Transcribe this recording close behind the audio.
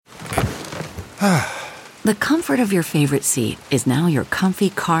The comfort of your favorite seat is now your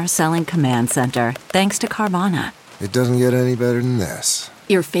comfy car-selling command center, thanks to Carvana. It doesn't get any better than this.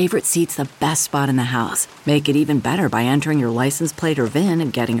 Your favorite seat's the best spot in the house. Make it even better by entering your license plate or VIN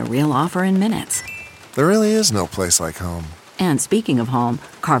and getting a real offer in minutes. There really is no place like home. And speaking of home,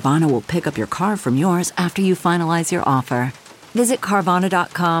 Carvana will pick up your car from yours after you finalize your offer. Visit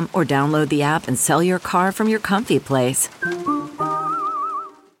Carvana.com or download the app and sell your car from your comfy place.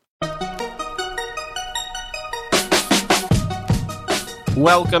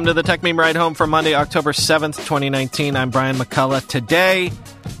 Welcome to the Tech Meme Ride Home for Monday, October 7th, 2019. I'm Brian McCullough. Today,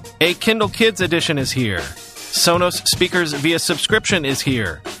 a Kindle Kids edition is here. Sonos speakers via subscription is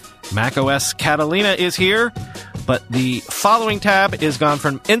here. macOS Catalina is here. But the following tab is gone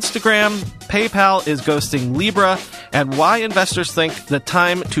from Instagram, PayPal is ghosting Libra, and why investors think the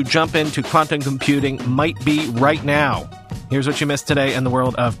time to jump into quantum computing might be right now. Here's what you missed today in the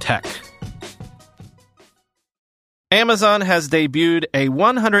world of tech. Amazon has debuted a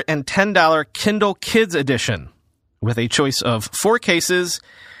 $110 Kindle Kids edition with a choice of 4 cases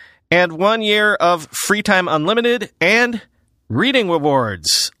and 1 year of free time unlimited and reading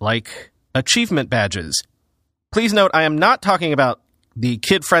rewards like achievement badges. Please note, I am not talking about the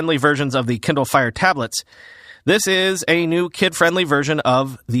kid-friendly versions of the Kindle Fire tablets. This is a new kid-friendly version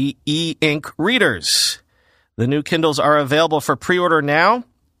of the e-ink readers. The new Kindles are available for pre-order now,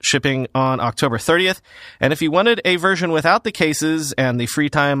 shipping on October 30th. And if you wanted a version without the cases and the free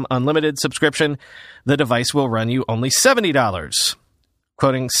time unlimited subscription, the device will run you only $70.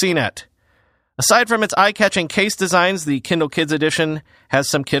 Quoting CNET, aside from its eye-catching case designs, the Kindle Kids edition has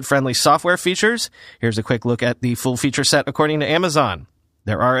some kid-friendly software features. Here's a quick look at the full feature set according to Amazon.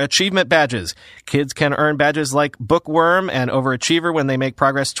 There are achievement badges. Kids can earn badges like Bookworm and Overachiever when they make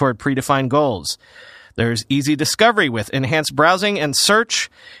progress toward predefined goals. There's easy discovery with enhanced browsing and search.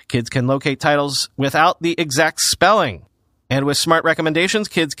 Kids can locate titles without the exact spelling. And with smart recommendations,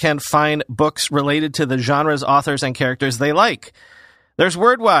 kids can find books related to the genres, authors, and characters they like. There's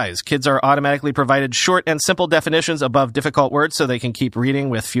WordWise. Kids are automatically provided short and simple definitions above difficult words so they can keep reading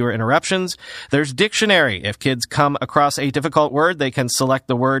with fewer interruptions. There's Dictionary. If kids come across a difficult word, they can select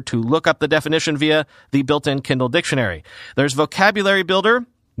the word to look up the definition via the built-in Kindle Dictionary. There's Vocabulary Builder.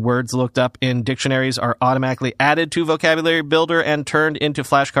 Words looked up in dictionaries are automatically added to Vocabulary Builder and turned into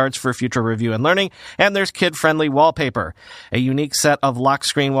flashcards for future review and learning. And there's kid-friendly wallpaper, a unique set of lock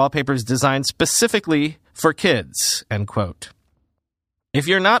screen wallpapers designed specifically for kids, end quote. If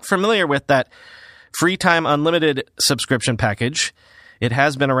you're not familiar with that free time unlimited subscription package, it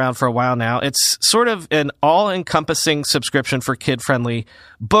has been around for a while now. It's sort of an all-encompassing subscription for kid-friendly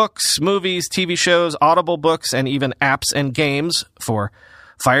books, movies, TV shows, Audible books, and even apps and games for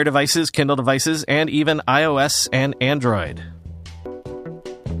Fire devices, Kindle devices, and even iOS and Android.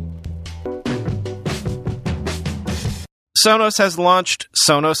 Sonos has launched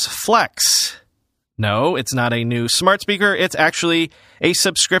Sonos Flex. No, it's not a new smart speaker. It's actually a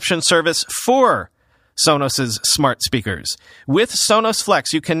subscription service for Sonos's smart speakers. With Sonos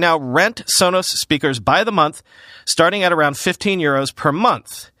Flex, you can now rent Sonos speakers by the month, starting at around €15 per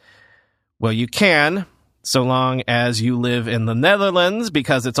month. Well, you can, so long as you live in the Netherlands,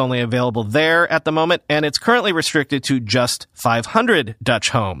 because it's only available there at the moment, and it's currently restricted to just 500 Dutch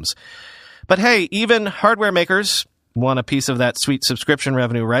homes. But hey, even hardware makers want a piece of that sweet subscription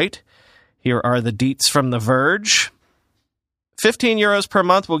revenue, right? Here are the deets from The Verge. €15 per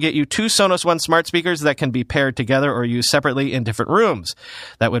month will get you 2 Sonos One smart speakers that can be paired together or used separately in different rooms.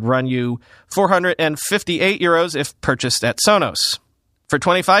 That would run you €458 if purchased at Sonos. For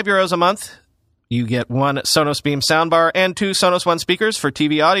 €25 a month, you get 1 Sonos Beam soundbar and 2 Sonos One speakers for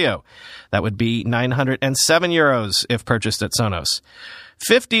TV audio. That would be €907 if purchased at Sonos.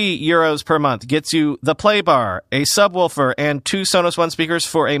 €50 per month gets you the Playbar, a subwoofer, and 2 Sonos One speakers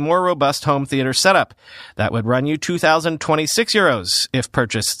for a more robust home theater setup. That would run you €2,026 if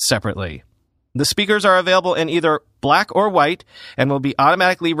purchased separately. The speakers are available in either black or white and will be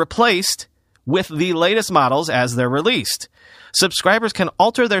automatically replaced with the latest models as they're released. Subscribers can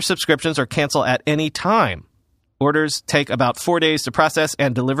alter their subscriptions or cancel at any time. Orders take about 4 days to process,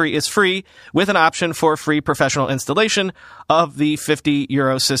 and delivery is free, with an option for free professional installation of the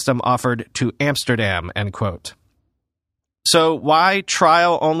 €50 system offered to Amsterdam, end quote. So why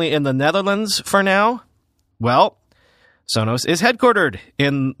trial only in the Netherlands for now? Well, Sonos is headquartered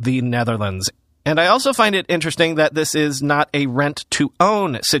in the Netherlands. And I also find it interesting that this is not a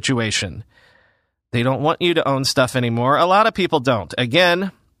rent-to-own situation. They don't want you to own stuff anymore. A lot of people don't.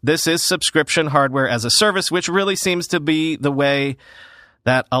 Again, this is subscription hardware as a service, which really seems to be the way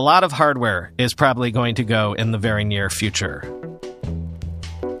that a lot of hardware is probably going to go in the very near future.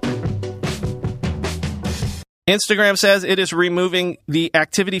 Instagram says it is removing the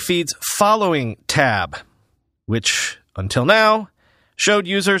activity feed's following tab, which, until now, showed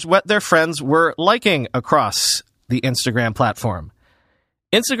users what their friends were liking across the Instagram platform.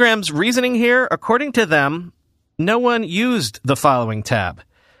 Instagram's reasoning here, according to them, no one used the following tab.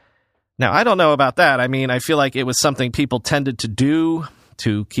 Now, I don't know about that. I mean, I feel like it was something people tended to do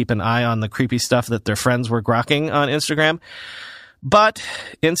to keep an eye on the creepy stuff that their friends were grokking on Instagram. But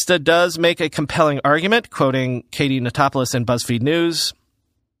Insta does make a compelling argument, quoting Katie Notopoulos in BuzzFeed News.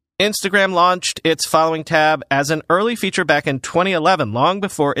 Instagram launched its following tab as an early feature back in 2011, long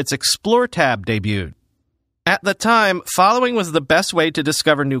before its Explore tab debuted. At the time, following was the best way to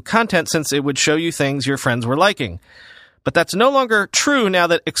discover new content since it would show you things your friends were liking. But that's no longer true now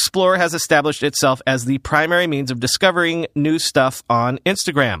that Explore has established itself as the primary means of discovering new stuff on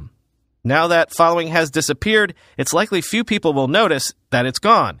Instagram. Now that following has disappeared, it's likely few people will notice that it's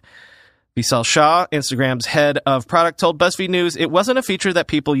gone. Vishal Shah, Instagram's head of product, told BuzzFeed News it wasn't a feature that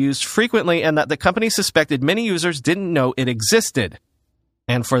people used frequently and that the company suspected many users didn't know it existed.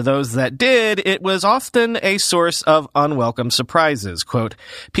 And for those that did, it was often a source of unwelcome surprises. Quote,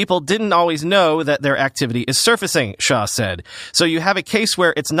 people didn't always know that their activity is surfacing, Shah said. So you have a case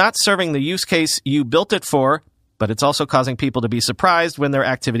where it's not serving the use case you built it for, but it's also causing people to be surprised when their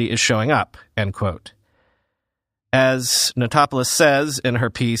activity is showing up, end quote. As Notopoulos says in her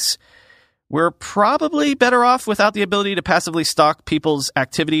piece, we're probably better off without the ability to passively stalk people's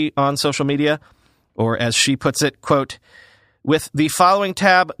activity on social media. Or as she puts it, quote, with the following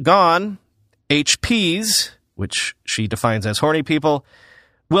tab gone, HPs, which she defines as horny people,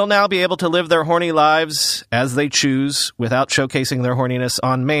 will now be able to live their horny lives as they choose without showcasing their horniness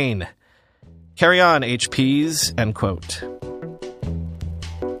on main. Carry on, HPs, end quote.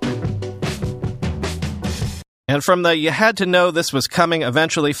 And from the you had to know this was coming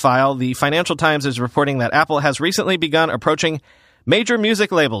eventually file, the Financial Times is reporting that Apple has recently begun approaching major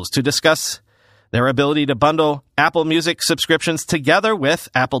music labels to discuss their ability to bundle Apple Music subscriptions together with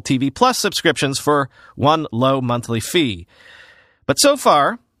Apple TV Plus subscriptions for one low monthly fee. But so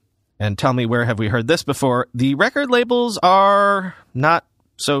far, and tell me where have we heard this before, the record labels are not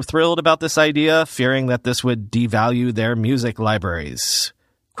so thrilled about this idea, fearing that this would devalue their music libraries.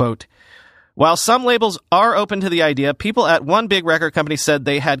 Quote, while some labels are open to the idea, people at one big record company said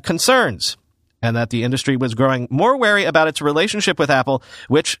they had concerns and that the industry was growing more wary about its relationship with Apple,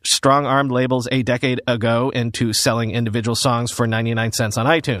 which strong-armed labels a decade ago into selling individual songs for 99 cents on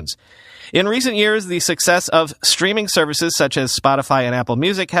iTunes. In recent years, the success of streaming services such as Spotify and Apple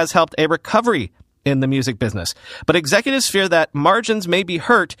Music has helped a recovery in the music business. But executives fear that margins may be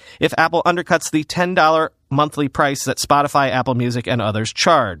hurt if Apple undercuts the $10 monthly price that Spotify, Apple Music, and others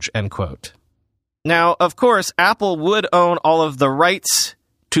charge, end quote. Now, of course, Apple would own all of the rights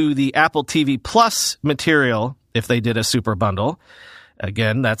to the Apple TV Plus material if they did a super bundle.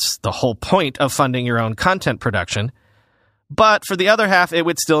 Again, that's the whole point of funding your own content production. But for the other half, it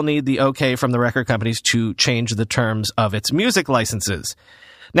would still need the okay from the record companies to change the terms of its music licenses.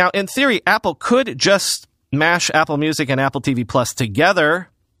 Now, in theory, Apple could just mash Apple Music and Apple TV Plus together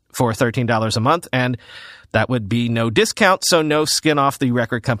for $13 a month, and that would be no discount, so no skin off the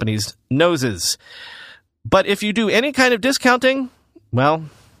record companies' noses. But if you do any kind of discounting, well,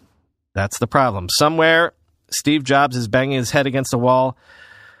 that's the problem. Somewhere, Steve Jobs is banging his head against a wall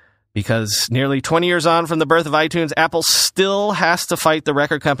because nearly 20 years on from the birth of iTunes, Apple still has to fight the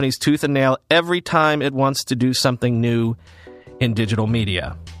record companies tooth and nail every time it wants to do something new in digital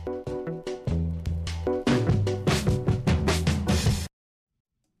media.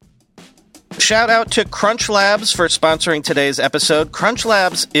 Shout out to Crunch Labs for sponsoring today's episode. Crunch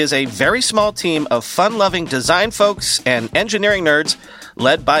Labs is a very small team of fun-loving design folks and engineering nerds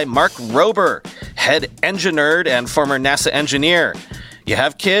led by Mark Rober, head engine nerd and former NASA engineer. You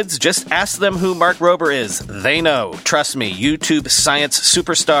have kids? Just ask them who Mark Rober is. They know. Trust me, YouTube science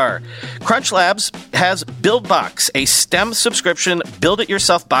superstar. Crunch Labs has BuildBox, a STEM subscription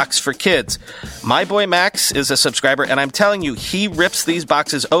build-it-yourself box for kids. My boy Max is a subscriber, and I'm telling you, he rips these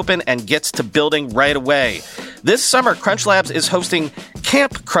boxes open and gets to building right away. This summer, Crunch Labs is hosting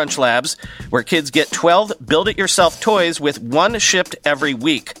Camp Crunch Labs, where kids get 12 build-it-yourself toys with one shipped every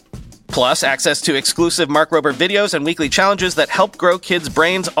week. Plus, access to exclusive Mark Rober videos and weekly challenges that help grow kids'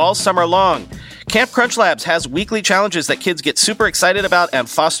 brains all summer long. Camp Crunch Labs has weekly challenges that kids get super excited about and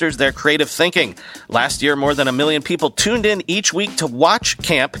fosters their creative thinking. Last year, more than 1 million people tuned in each week to watch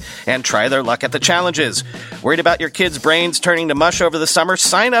camp and try their luck at the challenges. Worried about your kids' brains turning to mush over the summer?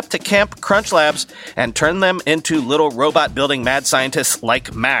 Sign up to Camp Crunch Labs and turn them into little robot-building mad scientists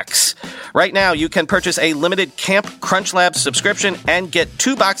like Max. Right now, you can purchase a limited Camp Crunch Labs subscription and get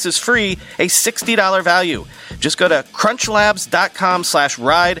 2 boxes free, a $60 value. Just go to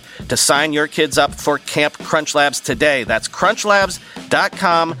crunchlabs.com/ride to sign your kids up for Camp Crunch Labs today. That's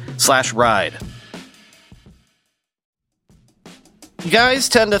crunchlabs.com/ride. Guys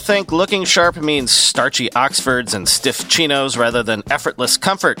tend to think looking sharp means starchy Oxfords and stiff chinos rather than effortless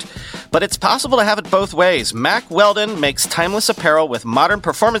comfort. But it's possible to have it both ways. Mack Weldon makes timeless apparel with modern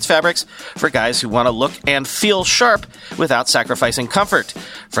performance fabrics for guys who want to look and feel sharp without sacrificing comfort.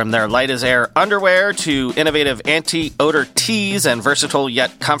 From their light-as-air underwear to innovative anti-odor tees and versatile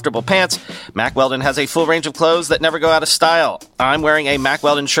yet comfortable pants, Mack Weldon has a full range of clothes that never go out of style. I'm wearing a Mack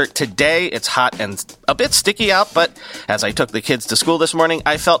Weldon shirt today. It's hot and a bit sticky out, but as I took the kids to school this morning,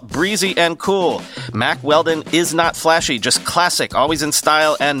 I felt breezy and cool. Mack Weldon is not flashy, just classic, always in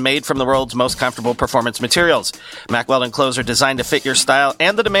style and made from the world's most comfortable performance materials. Mack Weldon clothes are designed to fit your style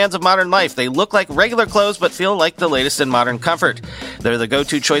and the demands of modern life. They look like regular clothes but feel like the latest in modern comfort. They're the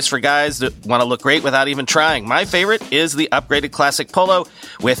go-to choice for guys that want to look great without even trying. My favorite is the upgraded classic polo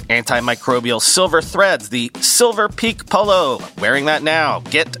with antimicrobial silver threads, the Silver Peak Polo. Wearing that now.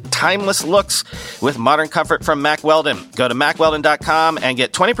 Get timeless looks with modern comfort from Mack Weldon. Go to MackWeldon.com and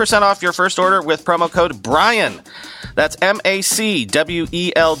get 20% off your first order with promo code Brian. That's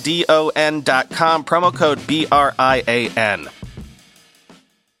MackWeldon.com, promo code BRIAN.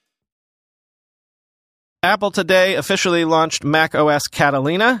 Apple today officially launched macOS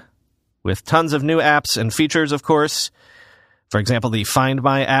Catalina with tons of new apps and features, of course. For example, the Find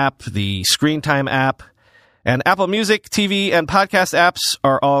My app, the Screen Time app, and Apple Music, TV, and podcast apps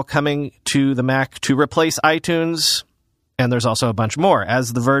are all coming to the Mac to replace iTunes. And there's also a bunch more.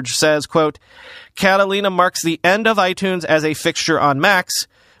 As The Verge says, quote, Catalina marks the end of iTunes as a fixture on Macs,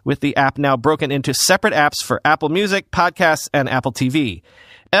 with the app now broken into separate apps for Apple Music, podcasts, and Apple TV.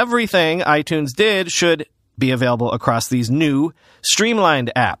 Everything iTunes did should be available across these new,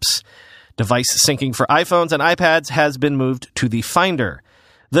 streamlined apps. Device syncing for iPhones and iPads has been moved to the Finder.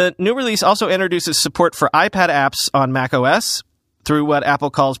 The new release also introduces support for iPad apps on macOS through what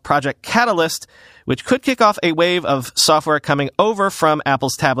Apple calls Project Catalyst, which could kick off a wave of software coming over from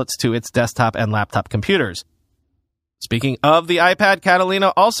Apple's tablets to its desktop and laptop computers. Speaking of the iPad,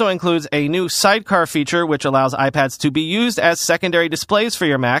 Catalina also includes a new sidecar feature which allows iPads to be used as secondary displays for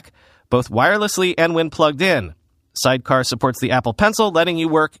your Mac, both wirelessly and when plugged in. Sidecar supports the Apple Pencil, letting you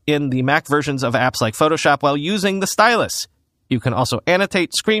work in the Mac versions of apps like Photoshop while using the stylus. You can also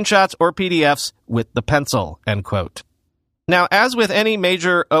annotate screenshots or PDFs with the pencil, end quote. Now, as with any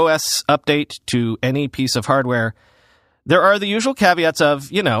major OS update to any piece of hardware, there are the usual caveats of,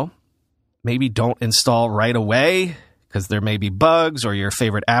 maybe don't install right away because there may be bugs or your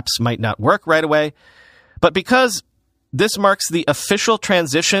favorite apps might not work right away. But because this marks the official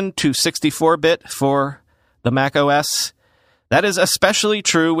transition to 64-bit for the Mac OS, that is especially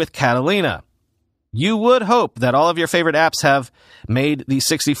true with Catalina. You would hope that all of your favorite apps have made the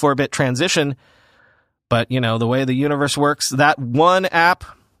 64-bit transition, but, the way the universe works, that one app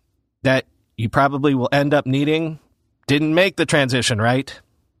that you probably will end up needing didn't make the transition, right?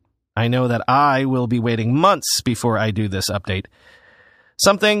 I know that I will be waiting months before I do this update.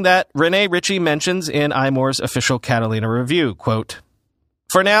 Something that Rene Ritchie mentions in iMore's official Catalina review, quote,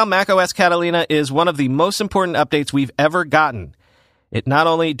 For now, macOS Catalina is one of the most important updates we've ever gotten. It not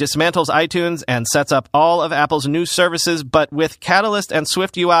only dismantles iTunes and sets up all of Apple's new services, but with Catalyst and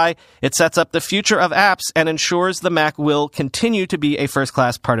Swift UI, it sets up the future of apps and ensures the Mac will continue to be a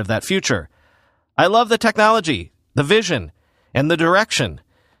first-class part of that future. I love the technology, the vision, and the direction,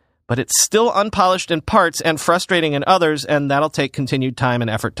 but it's still unpolished in parts and frustrating in others, and that'll take continued time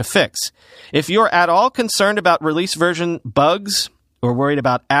and effort to fix. If you're at all concerned about release version bugs or worried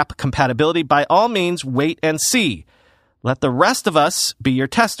about app compatibility, by all means, wait and see. Let the rest of us be your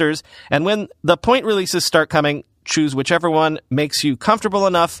testers, and when the point releases start coming, choose whichever one makes you comfortable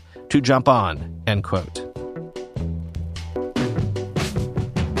enough to jump on, end quote.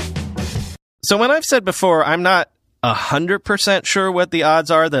 So when I've said before, I'm not 100% sure what the odds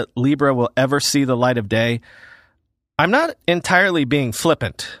are that Libra will ever see the light of day, I'm not entirely being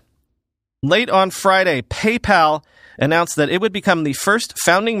flippant. Late on Friday, PayPal announced that it would become the first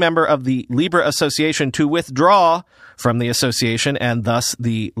founding member of the Libra Association to withdraw from the association and thus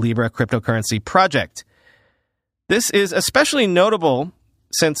the Libra cryptocurrency project. This is especially notable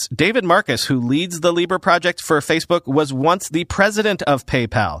since David Marcus, who leads the Libra project for Facebook, was once the president of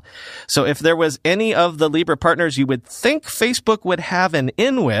PayPal. So if there was any of the Libra partners you would think Facebook would have an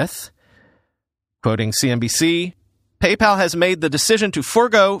in with, quoting CNBC, PayPal has made the decision to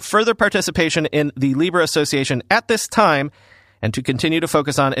forego further participation in the Libra Association at this time and to continue to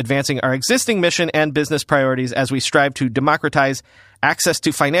focus on advancing our existing mission and business priorities as we strive to democratize access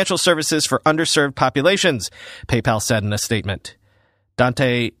to financial services for underserved populations, PayPal said in a statement.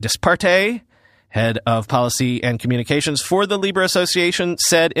 Dante Disparte, head of policy and communications for the Libra Association,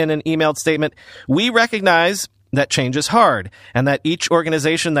 said in an emailed statement, "We recognize that change is hard, and that each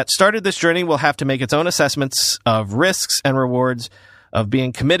organization that started this journey will have to make its own assessments of risks and rewards of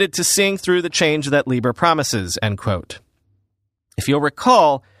being committed to seeing through the change that Libra promises," end quote. If you'll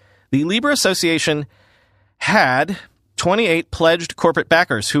recall, the Libra Association had 28 pledged corporate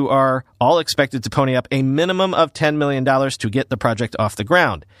backers who are all expected to pony up a minimum of $10 million to get the project off the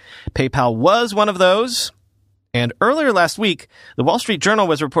ground. PayPal was one of those. And earlier last week, the Wall Street Journal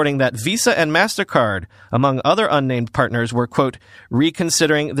was reporting that Visa and MasterCard, among other unnamed partners, were, quote,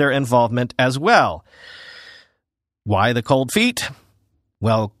 reconsidering their involvement as well. Why the cold feet?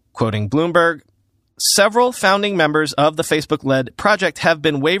 Well, quoting Bloomberg, several founding members of the Facebook-led project have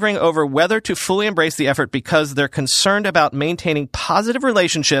been wavering over whether to fully embrace the effort because they're concerned about maintaining positive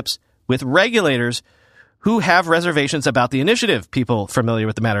relationships with regulators who have reservations about the initiative, people familiar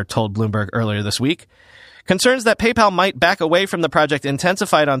with the matter told Bloomberg earlier this week. Concerns that PayPal might back away from the project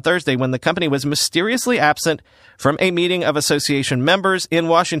intensified on Thursday when the company was mysteriously absent from a meeting of association members in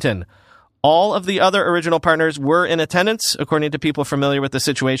Washington. All of the other original partners were in attendance, according to people familiar with the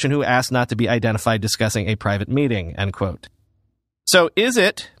situation who asked not to be identified discussing a private meeting, end quote. So is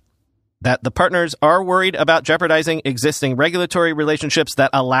it that the partners are worried about jeopardizing existing regulatory relationships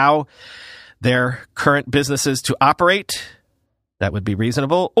that allow their current businesses to operate? That would be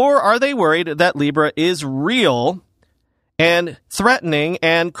reasonable. Or are they worried that Libra is real and threatening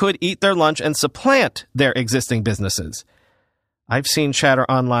and could eat their lunch and supplant their existing businesses? I've seen chatter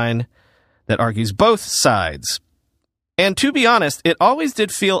online that argues both sides. And to be honest, it always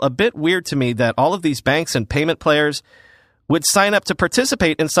did feel a bit weird to me that all of these banks and payment players would sign up to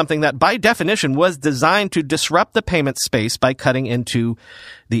participate in something that by definition was designed to disrupt the payment space by cutting into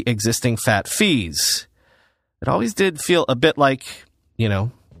the existing fat fees. It always did feel a bit like,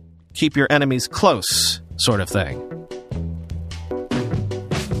 keep your enemies close sort of thing.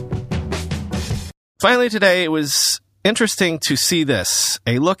 Finally today, it was interesting to see this,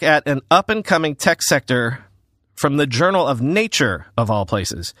 a look at an up-and-coming tech sector from the Journal of Nature, of all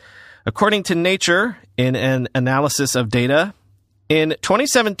places. According to Nature, in an analysis of data, in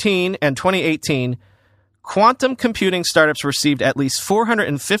 2017 and 2018, quantum computing startups received at least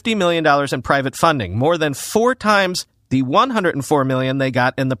 $450 million in private funding, more than 4 times the $104 million they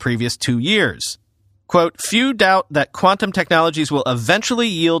got in the previous 2 years. Quote, few doubt that quantum technologies will eventually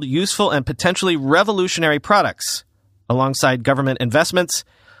yield useful and potentially revolutionary products. Alongside government investments,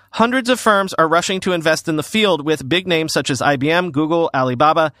 hundreds of firms are rushing to invest in the field with big names such as IBM, Google,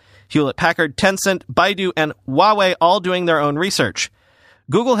 Alibaba, Hewlett-Packard, Tencent, Baidu, and Huawei all doing their own research.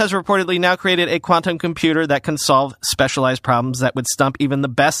 Google has reportedly now created a quantum computer that can solve specialized problems that would stump even the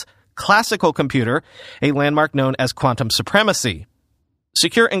best classical computer, a landmark known as quantum supremacy.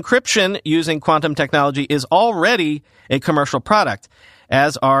 Secure encryption using quantum technology is already a commercial product,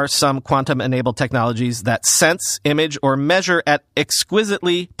 as are some quantum-enabled technologies that sense, image, or measure at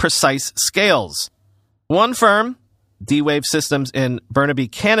exquisitely precise scales. One firm, D-Wave Systems in Burnaby,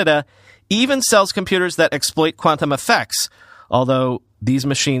 Canada, even sells computers that exploit quantum effects, although these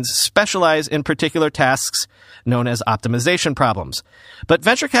machines specialize in particular tasks known as optimization problems. But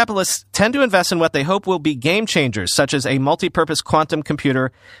venture capitalists tend to invest in what they hope will be game changers, such as a multi-purpose quantum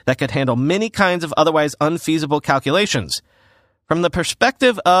computer that could handle many kinds of otherwise unfeasible calculations. From the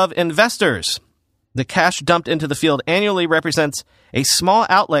perspective of investors, the cash dumped into the field annually represents a small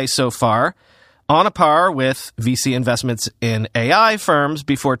outlay so far, on a par with VC investments in AI firms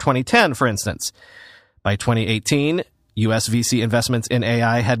before 2010, for instance. By 2018, U.S. VC investments in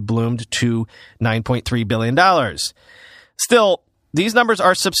AI had bloomed to $9.3 billion. Still, these numbers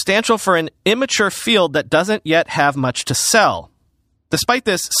are substantial for an immature field that doesn't yet have much to sell. Despite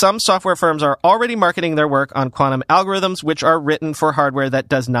this, some software firms are already marketing their work on quantum algorithms which are written for hardware that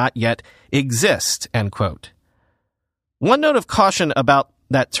does not yet exist, end quote. One note of caution about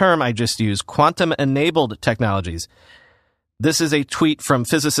that term I just used, quantum-enabled technologies. This is a tweet from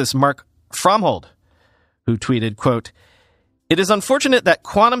physicist Mark Fromhold, who tweeted, quote, it is unfortunate that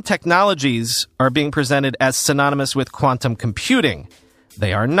quantum technologies are being presented as synonymous with quantum computing.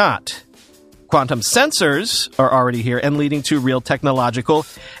 They are not. Quantum sensors are already here and leading to real technological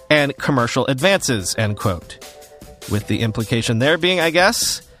and commercial advances, end quote. With the implication there being, I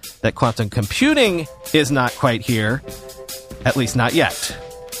guess, that quantum computing is not quite here, at least not yet.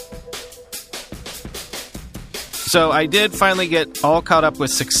 So I did finally get all caught up with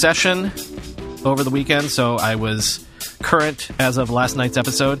Succession over the weekend, so I was current as of last night's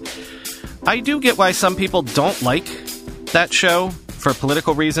episode. I do get why some people don't like that show for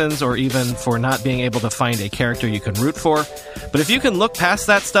political reasons or even for not being able to find a character you can root for. But if you can look past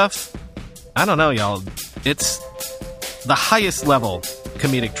that stuff, I don't know, y'all. It's the highest level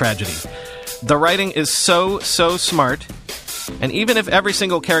comedic tragedy. The writing is so smart. And even if every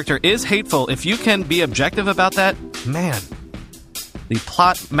single character is hateful, if you can be objective about that, man, the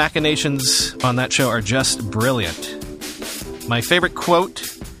plot machinations on that show are just brilliant. My favorite quote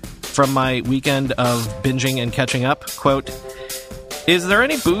from my weekend of binging and catching up, quote, "Is there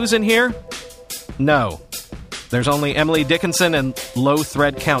any booze in here? No. There's only Emily Dickinson and low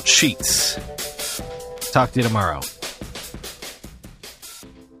thread count sheets. Talk to you tomorrow."